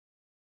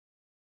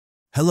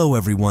Hello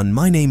everyone,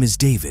 my name is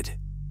David.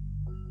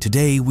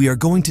 Today we are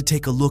going to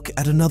take a look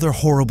at another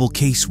horrible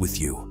case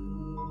with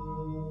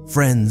you.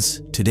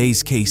 Friends,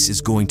 today's case is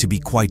going to be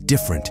quite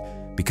different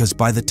because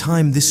by the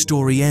time this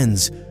story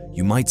ends,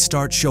 you might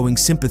start showing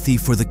sympathy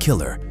for the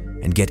killer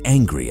and get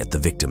angry at the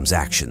victim's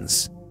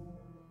actions.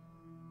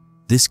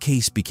 This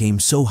case became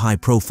so high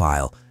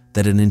profile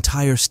that an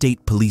entire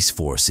state police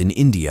force in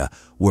India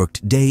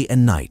worked day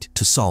and night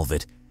to solve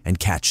it and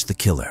catch the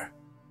killer.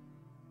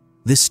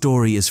 This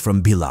story is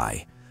from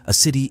Bhilai, a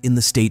city in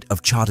the state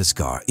of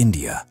Chhattisgarh,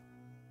 India.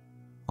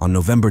 On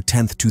November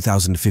 10,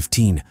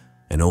 2015,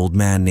 an old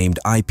man named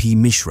IP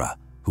Mishra,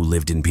 who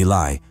lived in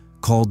Bhilai,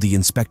 called the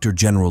Inspector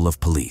General of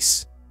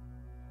Police.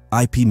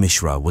 IP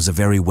Mishra was a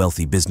very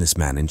wealthy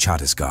businessman in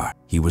Chhattisgarh.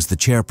 He was the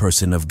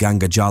chairperson of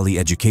Gangajali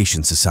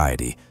Education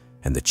Society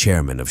and the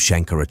chairman of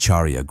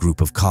Shankaracharya Group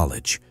of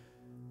College.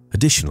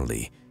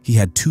 Additionally, he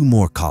had 2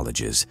 more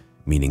colleges,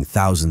 meaning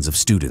thousands of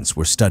students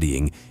were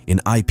studying in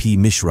IP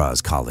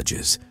Mishra's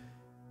colleges.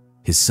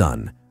 His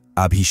son,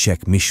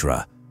 Abhishek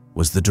Mishra,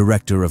 was the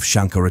director of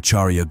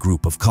Shankaracharya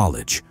Group of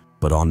College,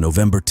 but on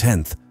November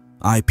 10th,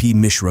 IP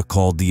Mishra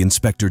called the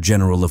Inspector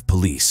General of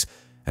Police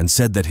and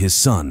said that his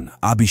son,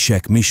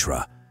 Abhishek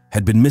Mishra,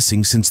 had been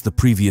missing since the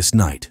previous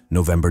night,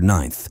 November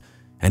 9th,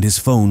 and his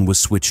phone was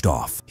switched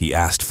off. He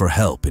asked for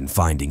help in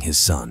finding his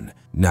son.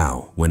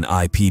 Now, when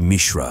IP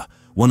Mishra,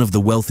 one of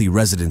the wealthy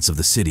residents of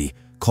the city,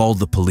 called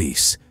the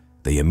police,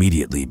 they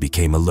immediately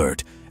became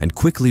alert and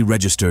quickly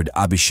registered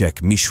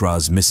Abhishek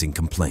Mishra's missing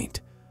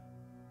complaint.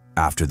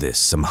 After this,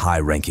 some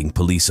high-ranking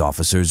police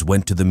officers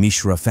went to the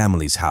Mishra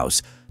family's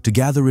house to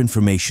gather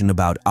information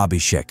about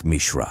Abhishek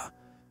Mishra.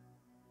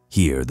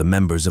 Here, the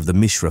members of the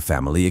Mishra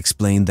family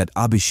explained that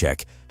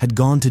Abhishek had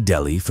gone to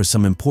Delhi for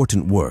some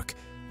important work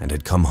and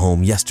had come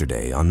home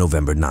yesterday on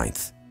November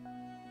 9th.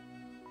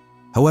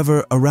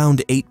 However,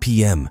 around 8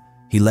 p.m.,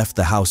 he left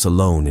the house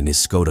alone in his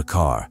Skoda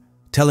car,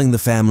 telling the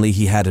family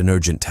he had an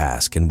urgent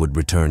task and would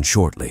return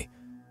shortly.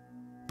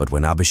 But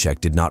when Abhishek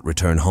did not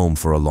return home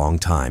for a long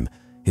time,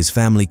 his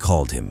family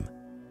called him,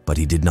 but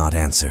he did not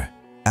answer.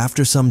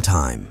 After some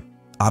time,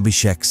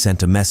 Abhishek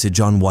sent a message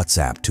on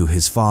WhatsApp to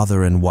his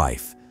father and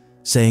wife,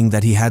 saying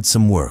that he had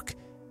some work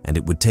and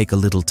it would take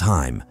a little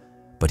time,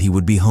 but he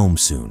would be home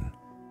soon.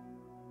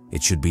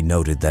 It should be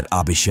noted that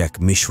Abhishek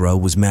Mishra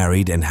was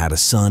married and had a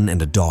son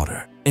and a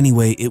daughter.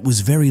 Anyway, it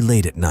was very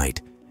late at night,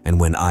 and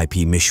when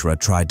IP Mishra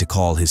tried to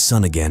call his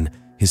son again,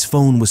 his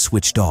phone was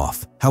switched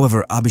off.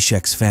 However,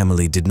 Abhishek's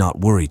family did not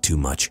worry too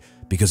much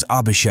because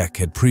Abhishek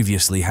had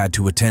previously had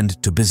to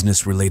attend to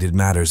business-related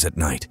matters at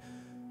night.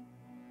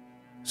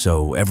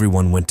 So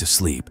everyone went to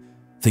sleep,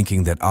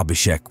 thinking that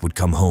Abhishek would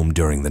come home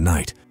during the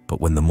night. But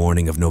when the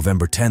morning of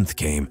November 10th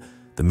came,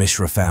 the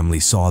Mishra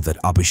family saw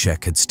that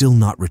Abhishek had still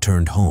not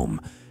returned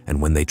home,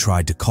 and when they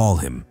tried to call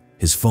him,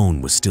 his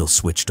phone was still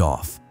switched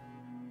off.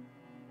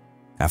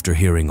 After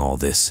hearing all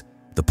this,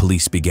 the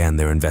police began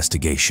their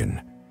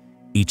investigation.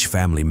 Each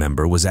family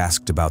member was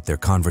asked about their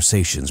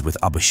conversations with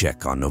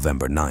Abhishek on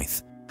November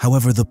 9th.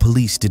 However, the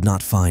police did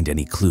not find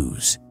any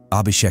clues.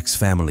 Abhishek's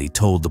family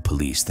told the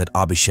police that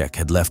Abhishek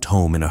had left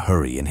home in a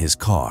hurry in his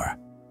car.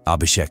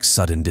 Abhishek's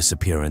sudden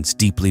disappearance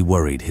deeply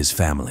worried his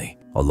family.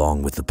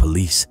 Along with the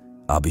police,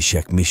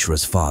 Abhishek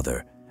Mishra's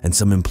father and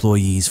some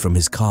employees from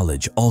his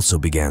college also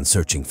began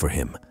searching for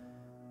him.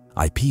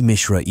 IP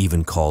Mishra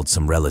even called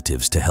some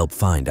relatives to help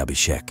find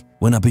Abhishek.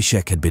 When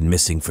Abhishek had been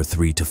missing for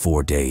 3 to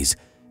 4 days,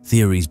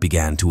 theories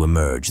began to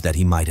emerge that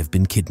he might have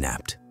been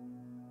kidnapped.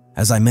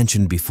 As I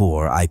mentioned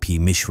before, IP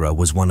Mishra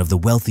was one of the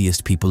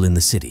wealthiest people in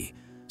the city,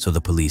 so the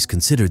police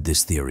considered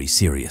this theory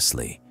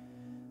seriously.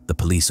 The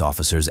police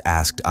officers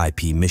asked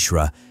IP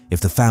Mishra if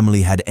the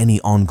family had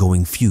any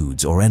ongoing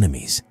feuds or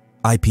enemies.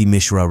 IP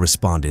Mishra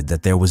responded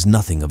that there was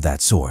nothing of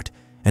that sort,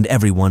 and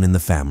everyone in the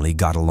family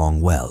got along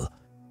well.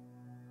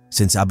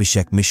 Since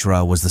Abhishek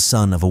Mishra was the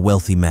son of a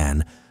wealthy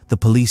man, the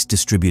police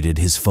distributed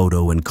his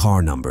photo and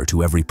car number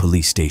to every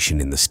police station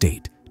in the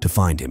state to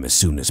find him as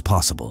soon as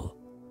possible.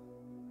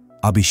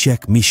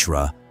 Abhishek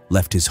Mishra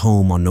left his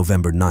home on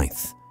November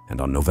 9th,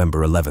 and on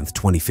November 11th,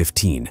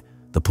 2015,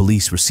 the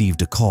police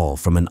received a call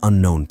from an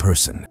unknown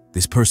person.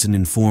 This person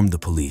informed the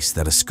police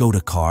that a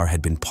Skoda car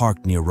had been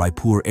parked near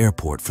Raipur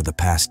airport for the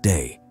past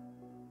day.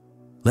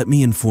 Let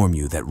me inform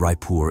you that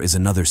Raipur is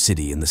another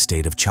city in the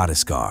state of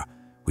Chhattisgarh,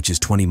 which is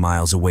 20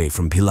 miles away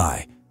from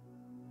Bhilai.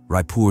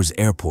 Raipur's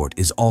airport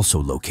is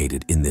also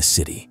located in this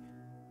city.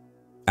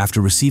 After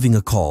receiving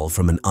a call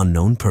from an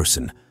unknown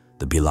person,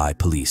 the Bhilai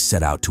police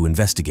set out to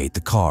investigate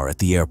the car at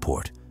the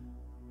airport.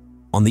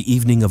 On the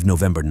evening of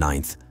November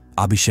 9th,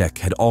 Abhishek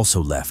had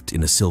also left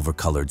in a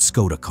silver-colored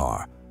Skoda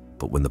car,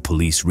 but when the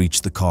police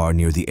reached the car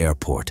near the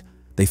airport,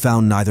 they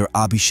found neither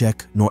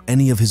Abhishek nor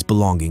any of his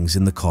belongings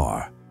in the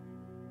car.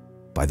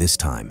 By this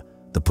time,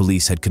 the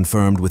police had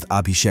confirmed with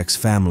Abhishek's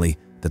family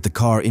that the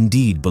car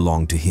indeed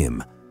belonged to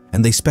him,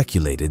 and they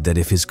speculated that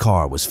if his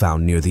car was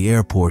found near the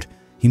airport,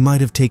 he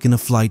might have taken a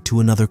flight to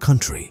another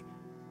country.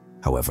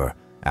 However,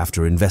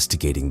 after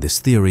investigating this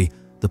theory,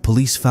 the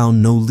police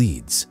found no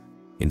leads.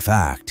 In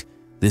fact,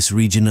 This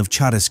region of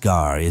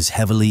Chhattisgarh is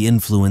heavily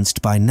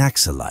influenced by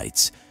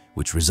Naxalites,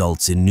 which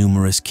results in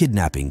numerous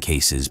kidnapping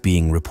cases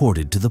being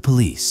reported to the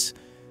police.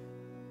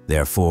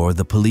 Therefore,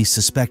 the police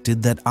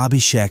suspected that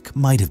Abhishek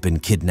might have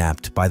been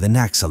kidnapped by the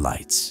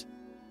Naxalites.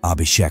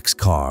 Abhishek's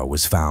car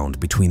was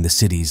found between the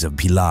cities of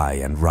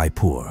Bhilai and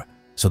Raipur,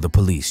 so the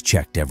police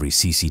checked every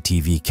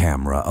CCTV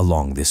camera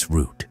along this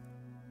route.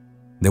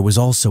 There was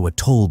also a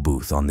toll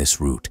booth on this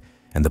route,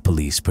 and the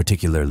police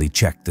particularly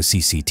checked the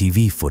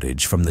CCTV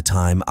footage from the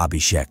time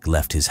Abhishek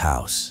left his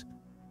house.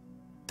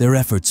 Their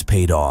efforts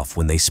paid off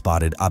when they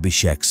spotted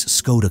Abhishek's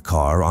Skoda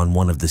car on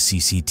one of the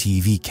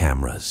CCTV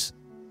cameras.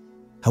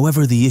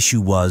 However, the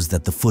issue was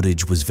that the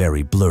footage was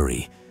very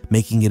blurry,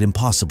 making it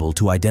impossible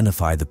to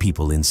identify the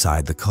people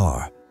inside the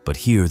car. But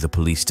here the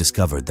police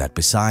discovered that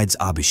besides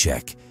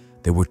Abhishek,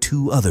 there were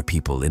two other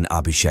people in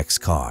Abhishek's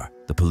car.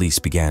 The police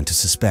began to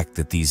suspect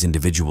that these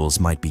individuals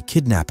might be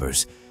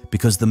kidnappers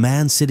because the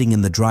man sitting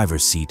in the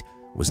driver's seat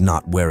was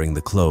not wearing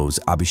the clothes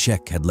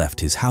Abhishek had left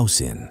his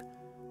house in.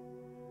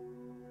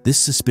 This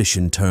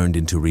suspicion turned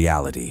into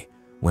reality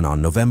when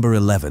on November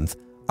 11th,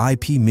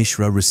 IP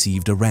Mishra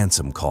received a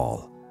ransom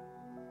call.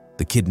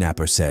 The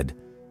kidnapper said,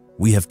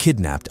 "We have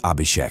kidnapped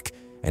Abhishek,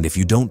 and if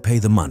you don't pay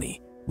the money,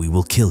 we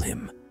will kill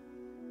him."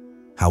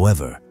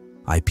 However,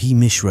 IP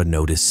Mishra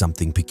noticed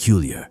something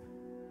peculiar.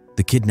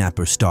 The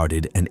kidnapper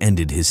started and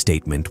ended his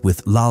statement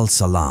with "Lal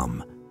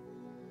Salam."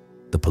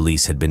 The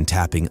police had been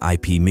tapping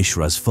IP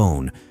Mishra's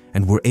phone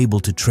and were able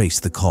to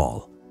trace the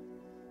call.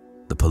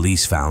 The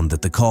police found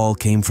that the call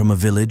came from a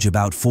village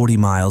about 40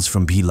 miles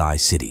from Bhilai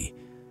city.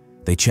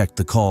 They checked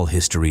the call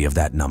history of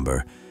that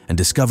number and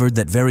discovered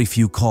that very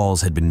few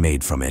calls had been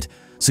made from it,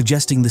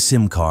 suggesting the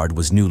SIM card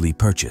was newly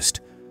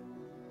purchased.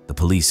 The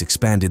police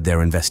expanded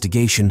their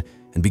investigation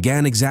and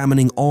began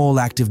examining all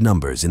active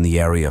numbers in the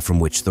area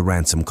from which the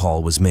ransom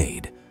call was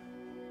made.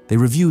 They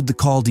reviewed the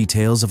call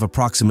details of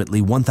approximately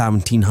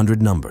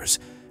 1,900 numbers,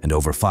 and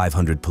over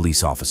 500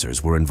 police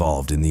officers were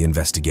involved in the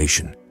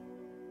investigation.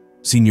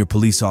 Senior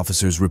police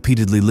officers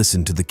repeatedly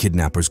listened to the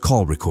kidnapper's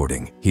call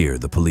recording. Here,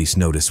 the police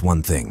noticed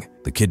one thing.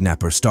 The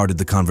kidnapper started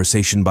the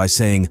conversation by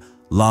saying,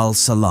 "Lal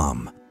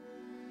Salam."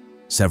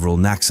 Several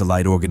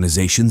Naxalite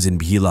organizations in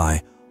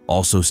Bhilai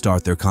also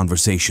start their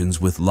conversations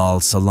with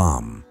 "Lal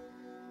Salam."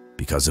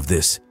 Because of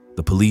this,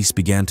 the police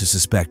began to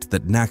suspect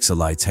that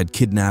Naxalites had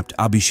kidnapped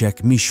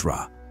Abhishek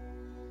Mishra.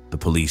 The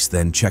police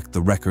then checked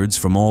the records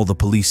from all the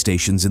police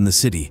stations in the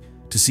city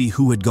to see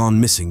who had gone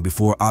missing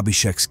before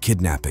Abhishek's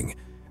kidnapping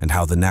and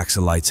how the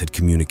Naxalites had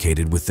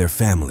communicated with their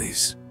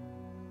families.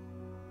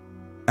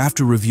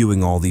 After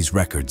reviewing all these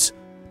records,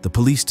 the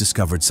police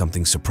discovered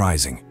something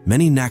surprising.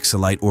 Many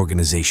Naxalite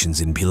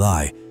organizations in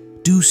Bhilai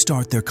do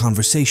start their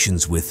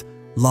conversations with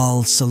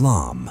 "Lal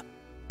Salam,"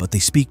 but they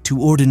speak to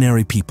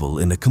ordinary people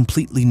in a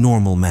completely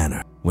normal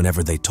manner.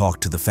 Whenever they talk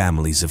to the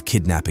families of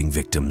kidnapping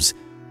victims,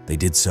 they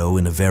did so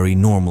in a very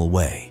normal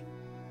way.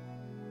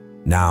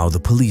 Now the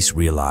police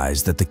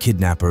realized that the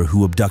kidnapper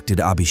who abducted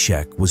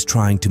Abhishek was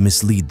trying to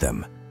mislead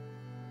them.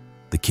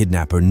 The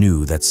kidnapper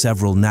knew that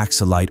several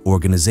Naxalite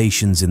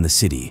organizations in the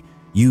city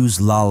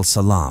use "Lal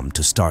Salam"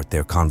 to start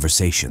their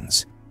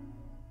conversations.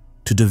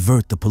 To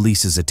divert the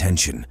police's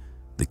attention,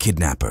 the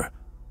kidnapper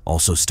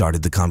also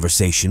started the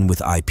conversation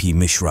with IP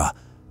Mishra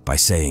by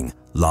saying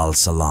 "Lal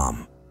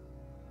Salam."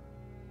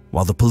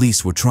 While the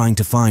police were trying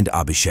to find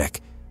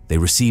Abhishek, they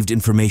received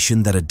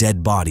information that a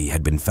dead body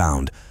had been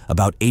found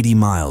about 80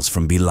 miles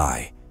from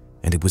Bhilai,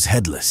 and it was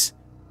headless.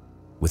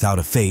 Without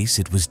a face,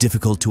 it was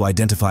difficult to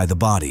identify the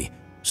body,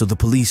 so the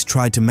police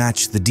tried to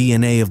match the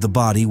DNA of the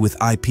body with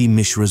IP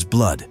Mishra's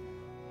blood.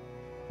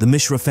 The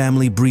Mishra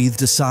family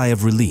breathed a sigh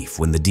of relief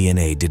when the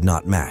DNA did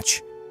not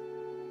match.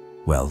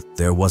 Well,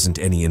 there wasn't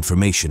any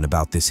information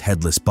about this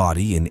headless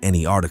body in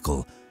any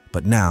article,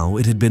 but now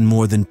it had been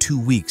more than 2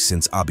 weeks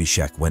since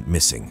Abhishek went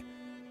missing.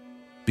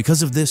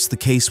 Because of this, the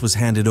case was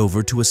handed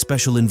over to a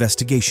special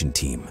investigation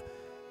team.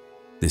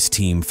 This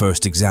team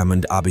first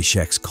examined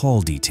Abhishek's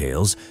call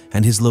details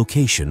and his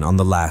location on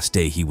the last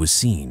day he was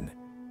seen.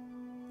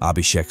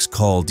 Abhishek's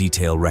call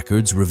detail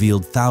records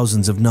revealed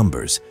thousands of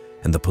numbers,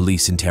 and the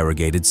police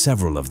interrogated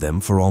several of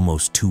them for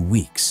almost 2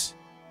 weeks.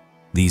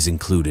 These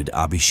included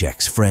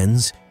Abhishek's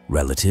friends,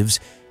 relatives,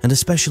 and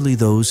especially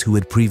those who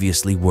had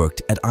previously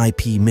worked at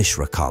IP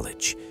Mishra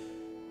College.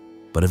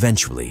 But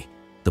eventually,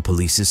 the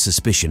police's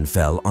suspicion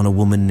fell on a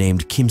woman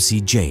named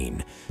Kimsi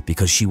Jain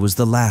because she was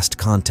the last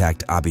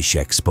contact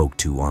Abhishek spoke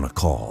to on a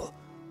call.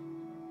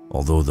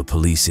 Although the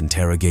police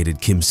interrogated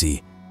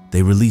Kimsi,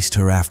 they released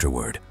her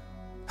afterward.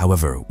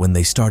 However, when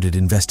they started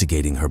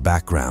investigating her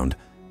background,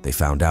 they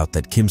found out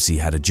that Kimsi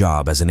had a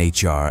job as an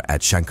HR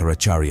at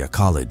Shankaracharya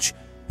College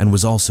and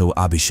was also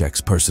Abhishek's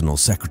personal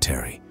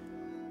secretary.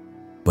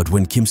 But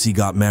when Kimsi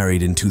got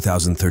married in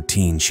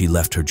 2013, she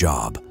left her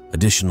job.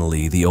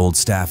 Additionally, the old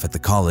staff at the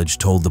college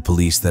told the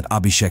police that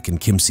Abhishek and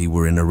Kimsi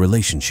were in a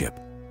relationship.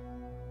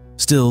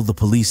 Still, the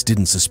police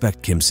didn't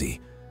suspect Kimsi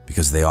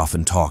because they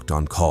often talked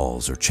on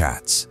calls or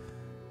chats.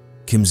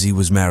 Kimsi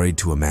was married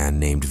to a man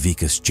named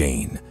Vikas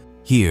Jain.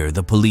 Here,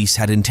 the police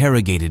had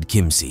interrogated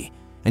Kimsi,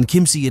 and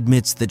Kimsey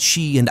admits that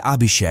she and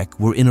Abhishek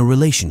were in a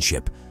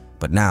relationship,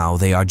 but now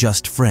they are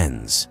just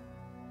friends.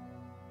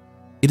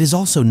 It is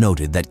also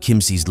noted that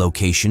Kimsey's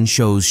location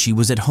shows she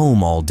was at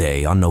home all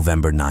day on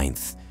November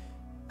 9th.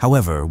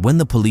 However, when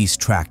the police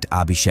tracked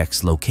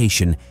Abhishek's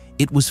location,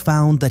 it was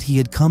found that he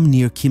had come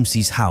near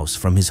Kimsey's house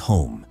from his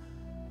home.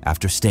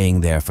 After staying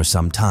there for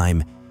some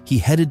time, he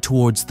headed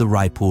towards the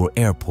Raipur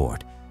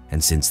airport,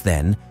 and since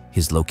then,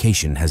 his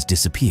location has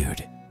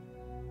disappeared.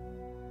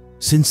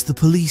 Since the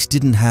police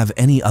didn't have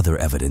any other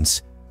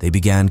evidence, they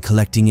began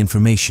collecting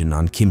information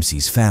on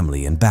Kimsey's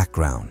family and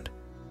background.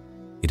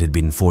 It had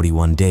been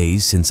 41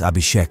 days since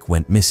Abhishek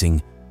went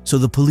missing, so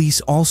the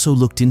police also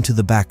looked into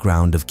the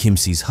background of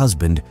Kimsey's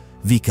husband,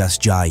 Vikas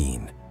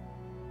Jain.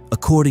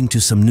 According to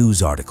some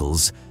news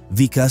articles,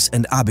 Vikas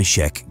and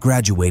Abhishek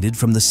graduated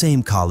from the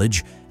same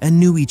college and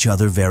knew each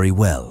other very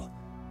well.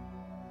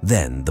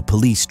 Then, the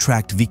police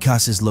tracked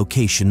Vikas's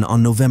location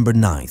on November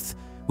 9th,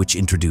 which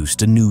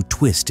introduced a new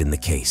twist in the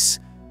case.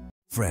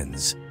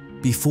 Friends,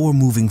 before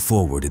moving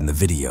forward in the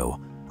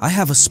video, I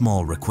have a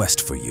small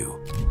request for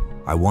you.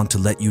 I want to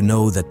let you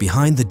know that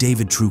behind the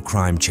David True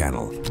Crime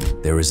channel,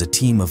 there is a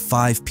team of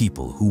 5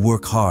 people who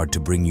work hard to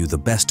bring you the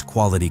best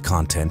quality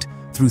content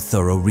through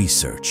thorough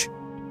research.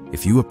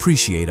 If you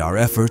appreciate our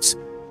efforts,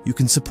 you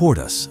can support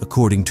us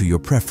according to your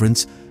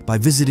preference by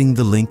visiting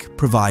the link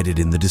provided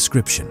in the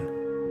description.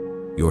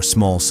 Your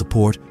small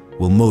support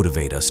will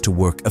motivate us to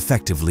work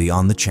effectively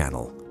on the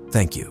channel.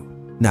 Thank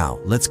you. Now,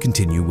 let's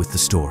continue with the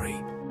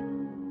story.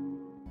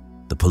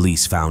 The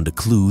police found a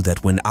clue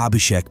that when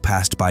Abhishek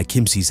passed by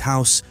Kimsey's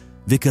house,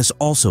 Vikas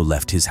also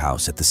left his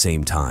house at the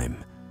same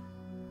time.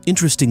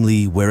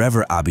 Interestingly,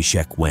 wherever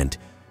Abhishek went,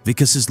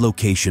 Vikas's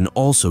location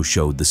also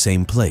showed the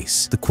same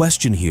place. The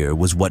question here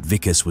was what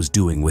Vikas was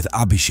doing with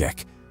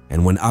Abhishek,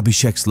 and when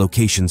Abhishek's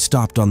location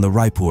stopped on the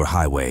Raipur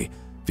highway,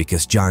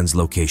 Vikas Jain's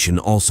location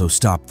also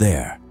stopped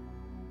there.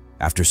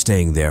 After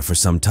staying there for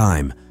some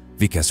time,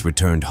 Vikas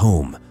returned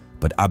home,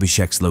 but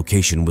Abhishek's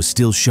location was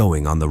still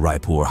showing on the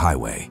Raipur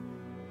highway.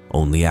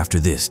 Only after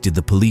this did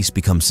the police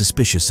become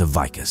suspicious of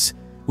Vikas,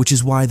 which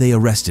is why they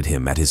arrested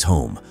him at his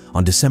home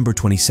on December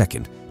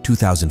 22,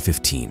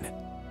 2015.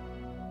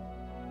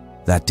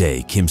 That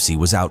day, Kimsey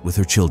was out with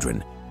her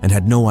children and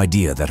had no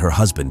idea that her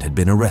husband had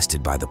been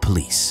arrested by the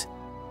police.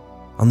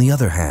 On the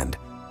other hand,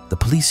 the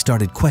police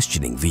started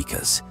questioning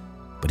Vikas,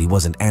 but he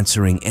wasn't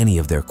answering any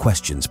of their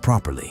questions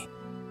properly.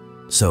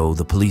 So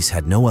the police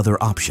had no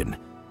other option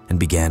and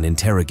began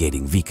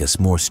interrogating Vikas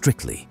more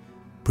strictly,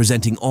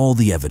 presenting all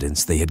the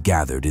evidence they had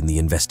gathered in the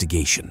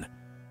investigation.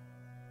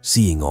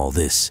 Seeing all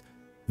this,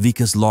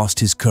 Vikas lost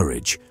his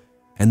courage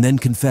and then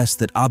confessed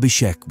that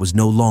Abhishek was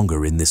no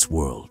longer in this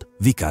world.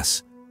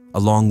 Vikas,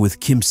 along with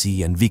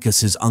Kimsey and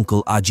Vikas's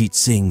uncle Ajit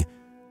Singh,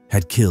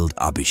 had killed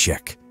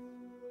Abhishek.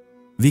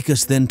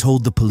 Vikas then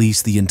told the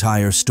police the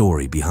entire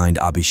story behind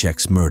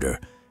Abhishek's murder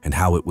and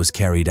how it was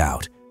carried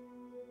out.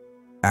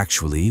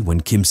 Actually,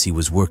 when Kimsey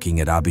was working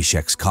at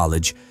Abhishek's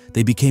college,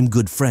 they became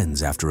good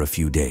friends after a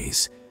few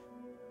days.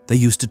 They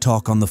used to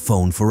talk on the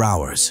phone for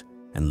hours,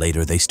 and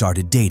later they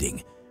started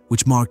dating,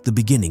 which marked the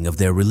beginning of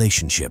their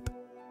relationship.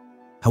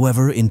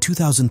 However, in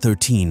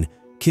 2013,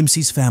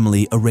 Kimsey's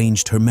family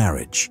arranged her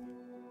marriage.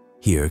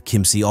 Here,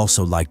 Kimsey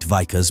also liked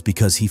Vikas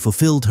because he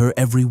fulfilled her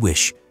every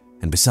wish,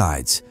 and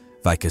besides,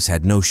 Vikas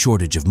had no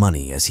shortage of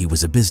money as he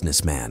was a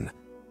businessman.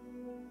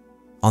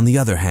 On the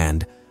other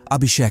hand,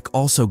 Abhishek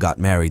also got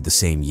married the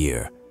same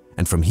year,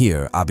 and from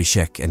here,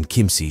 Abhishek and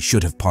Kimsey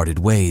should have parted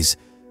ways,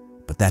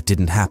 but that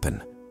didn't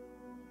happen.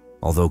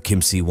 Although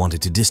Kimsey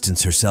wanted to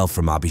distance herself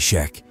from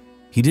Abhishek,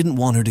 he didn't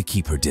want her to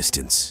keep her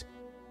distance.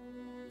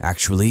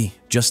 Actually,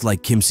 just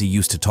like Kimsey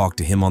used to talk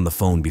to him on the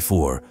phone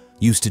before,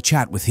 used to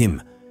chat with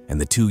him, and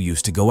the two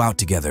used to go out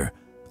together,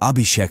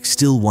 Abhishek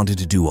still wanted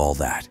to do all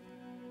that.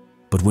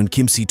 But when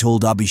Kimsey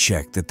told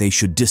Abhishek that they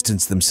should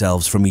distance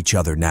themselves from each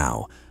other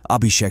now,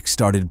 Abhishek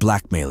started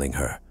blackmailing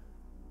her.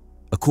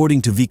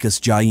 According to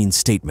Vikas Jain's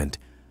statement,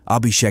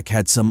 Abhishek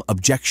had some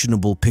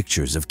objectionable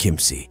pictures of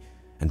Kimsey,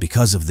 and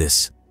because of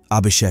this,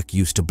 Abhishek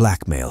used to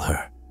blackmail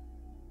her.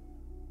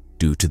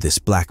 Due to this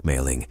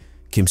blackmailing,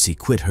 Kimsey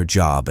quit her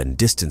job and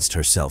distanced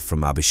herself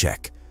from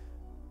Abhishek.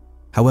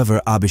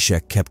 However,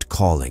 Abhishek kept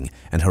calling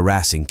and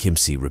harassing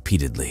Kimsey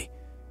repeatedly.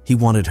 He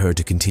wanted her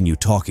to continue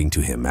talking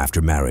to him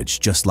after marriage,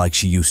 just like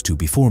she used to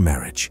before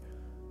marriage.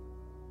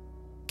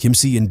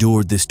 Kimsey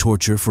endured this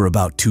torture for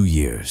about 2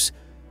 years,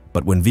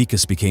 but when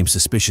Vikas became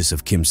suspicious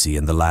of Kimsey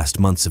in the last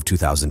months of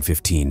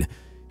 2015,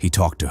 he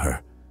talked to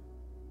her.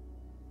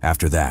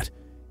 After that,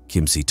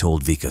 Kimsey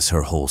told Vikas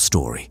her whole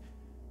story,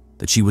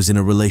 that she was in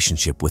a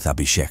relationship with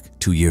Abhishek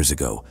 2 years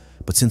ago,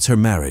 but since her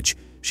marriage,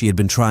 she had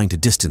been trying to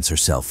distance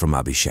herself from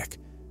Abhishek.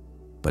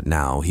 But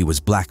now he was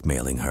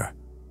blackmailing her.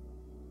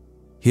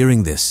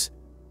 Hearing this,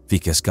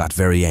 Vikas got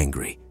very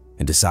angry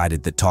and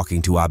decided that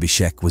talking to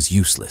Abhishek was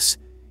useless.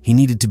 He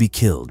needed to be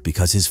killed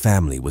because his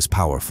family was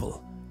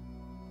powerful.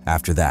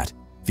 After that,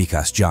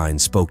 Vikas Jain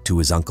spoke to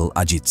his uncle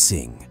Ajit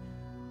Singh.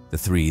 The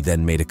three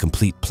then made a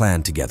complete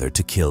plan together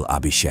to kill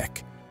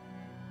Abhishek.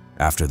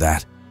 After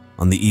that,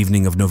 on the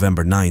evening of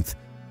November 9th,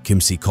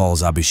 Kimsi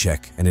calls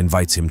Abhishek and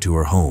invites him to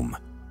her home.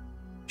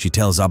 She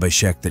tells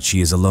Abhishek that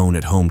she is alone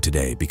at home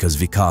today because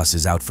Vikas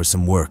is out for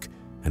some work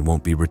and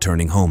won't be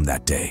returning home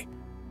that day.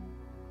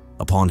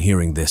 Upon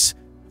hearing this,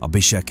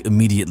 Abhishek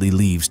immediately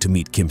leaves to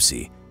meet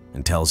Kimsi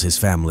and tells his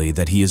family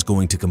that he is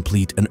going to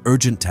complete an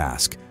urgent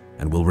task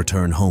and will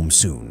return home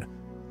soon.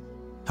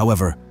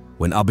 However,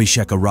 when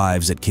Abhishek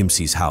arrives at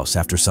Kimsi's house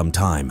after some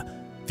time,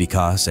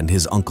 Vikas and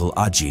his uncle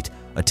Ajit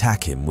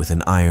attack him with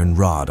an iron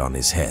rod on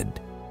his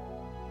head.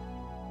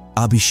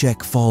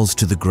 Abhishek falls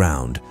to the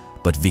ground,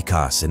 but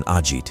Vikas and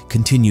Ajit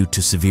continue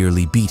to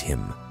severely beat him.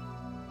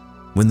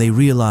 When they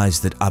realize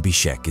that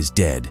Abhishek is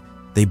dead,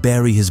 they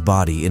bury his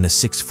body in a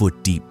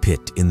 6-foot deep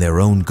pit in their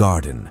own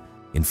garden.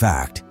 In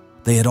fact,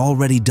 they had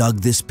already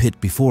dug this pit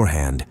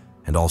beforehand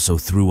and also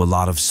threw a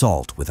lot of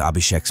salt with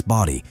Abhishek's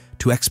body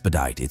to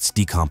expedite its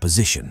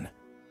decomposition.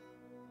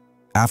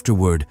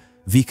 Afterward,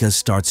 Vikas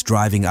starts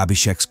driving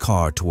Abhishek's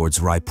car towards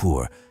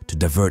Raipur to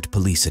divert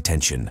police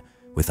attention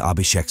with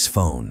Abhishek's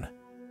phone.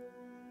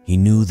 He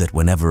knew that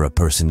whenever a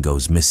person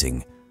goes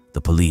missing,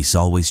 the police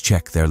always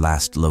check their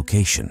last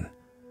location.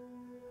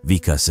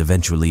 Vikas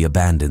eventually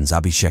abandons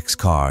Abhishek's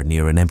car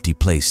near an empty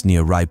place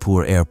near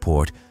Raipur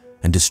airport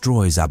and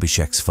destroys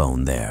Abhishek's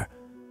phone there.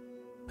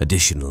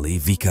 Additionally,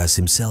 Vikas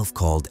himself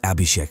called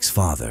Abhishek's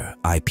father,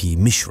 IP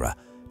Mishra,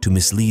 to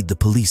mislead the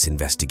police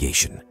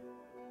investigation.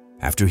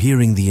 After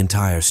hearing the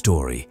entire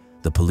story,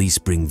 the police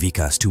bring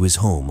Vikas to his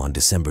home on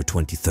December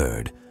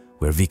 23rd,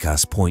 where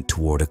Vikas points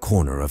toward a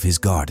corner of his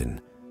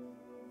garden.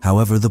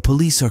 However, the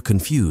police are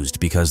confused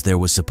because there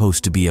was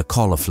supposed to be a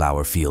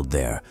cauliflower field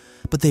there,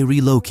 but they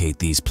relocate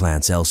these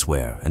plants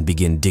elsewhere and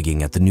begin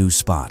digging at the new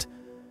spot.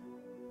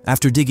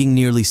 After digging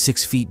nearly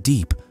 6 feet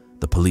deep,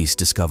 the police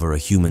discover a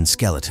human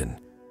skeleton.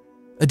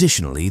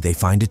 Additionally, they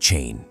find a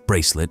chain,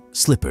 bracelet,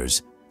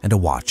 slippers, and a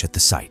watch at the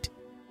site.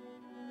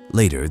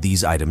 Later,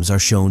 these items are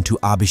shown to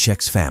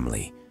Abhishek's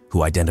family,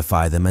 who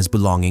identify them as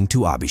belonging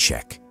to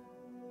Abhishek.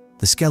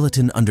 The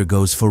skeleton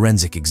undergoes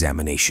forensic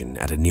examination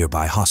at a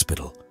nearby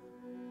hospital.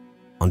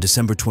 On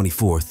December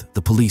 24th,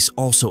 the police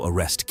also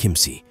arrest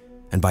Kimsi,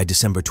 and by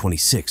December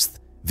 26th,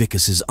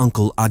 Vikas's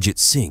uncle Ajit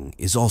Singh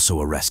is also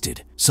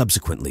arrested.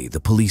 Subsequently, the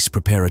police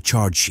prepare a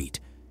charge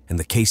sheet, and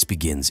the case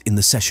begins in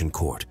the session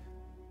court.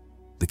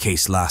 The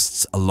case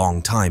lasts a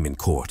long time in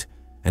court,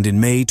 and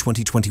in May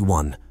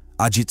 2021,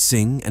 Ajit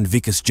Singh and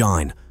Vikas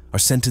Jain are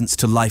sentenced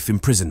to life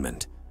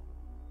imprisonment.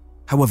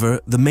 However,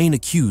 the main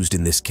accused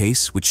in this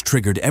case, which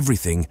triggered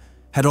everything,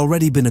 had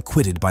already been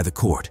acquitted by the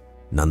court.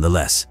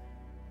 Nonetheless,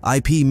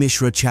 IP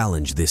Mishra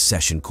challenged this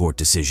session court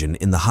decision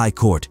in the High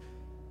Court,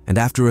 and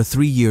after a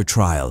 3-year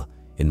trial,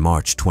 in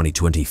March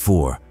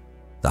 2024,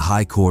 the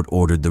High Court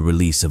ordered the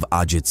release of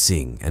Ajit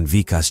Singh and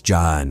Vikas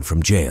Jain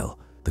from jail.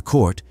 The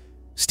court,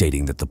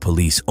 stating that the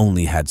police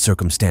only had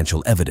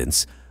circumstantial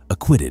evidence,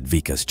 acquitted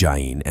Vikas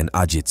Jain and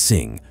Ajit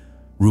Singh,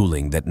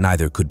 ruling that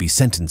neither could be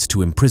sentenced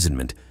to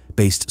imprisonment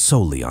based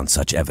solely on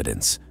such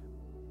evidence.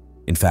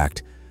 In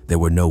fact, there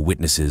were no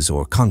witnesses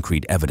or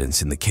concrete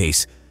evidence in the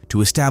case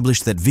to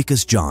establish that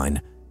Vikas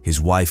Jain, his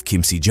wife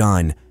Kimsi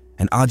Jain,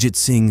 and Ajit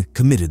Singh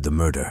committed the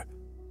murder.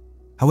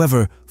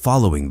 However,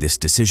 following this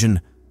decision,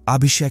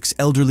 Abhishek's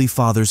elderly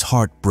father's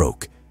heart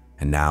broke,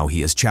 and now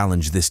he has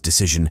challenged this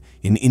decision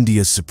in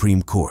India's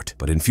Supreme Court.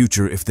 But in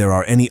future, if there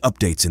are any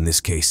updates in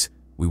this case,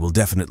 we will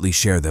definitely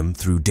share them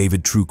through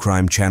David True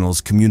Crime Channel's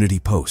community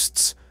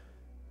posts.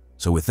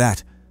 So with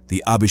that,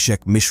 the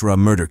Abhishek Mishra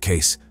murder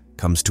case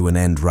comes to an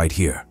end right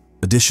here.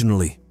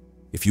 Additionally,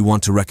 if you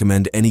want to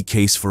recommend any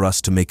case for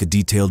us to make a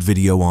detailed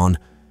video on,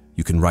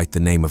 you can write the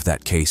name of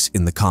that case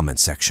in the comment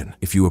section.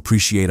 If you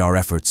appreciate our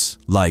efforts,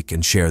 like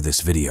and share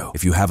this video.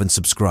 If you haven't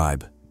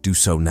subscribed, do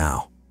so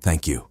now.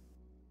 Thank you.